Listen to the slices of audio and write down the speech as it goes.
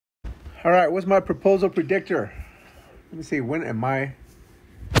All right, what's my proposal predictor? Let me see. When am I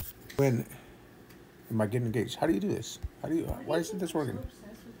getting engaged? How do you do this? Why isn't this working?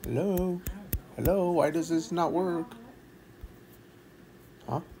 Hello? Hello? Why does this not work?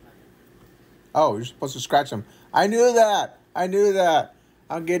 Huh? Oh, you're supposed to scratch them. I knew that.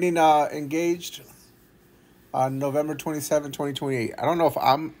 I'm getting engaged on November 27, 2028. I don't know if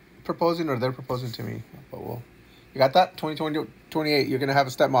I'm proposing or they're proposing to me. But you got that? 2028, you're going to have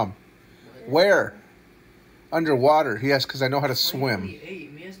a stepmom. Where? Underwater. Yes, because I know how to swim.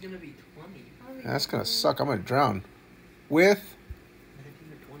 Mia's going to be 20. That's going to suck. I'm going to drown. With?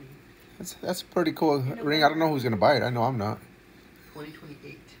 That's a pretty cool ring. I don't know who's going to buy it. I know I'm not.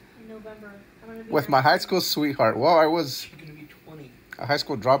 2028. In November. With my high school sweetheart. Well, I was She's going to be 20. a high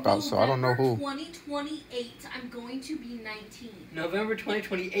school dropout, so I don't know who. 2028, I'm going to be 19. November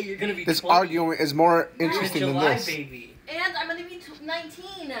 2028, you're going to be 20. This argument is more interesting than this. Baby. And I'm going to be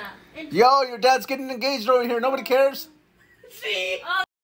 19. Yo, your dad's getting engaged over here. Nobody cares. See?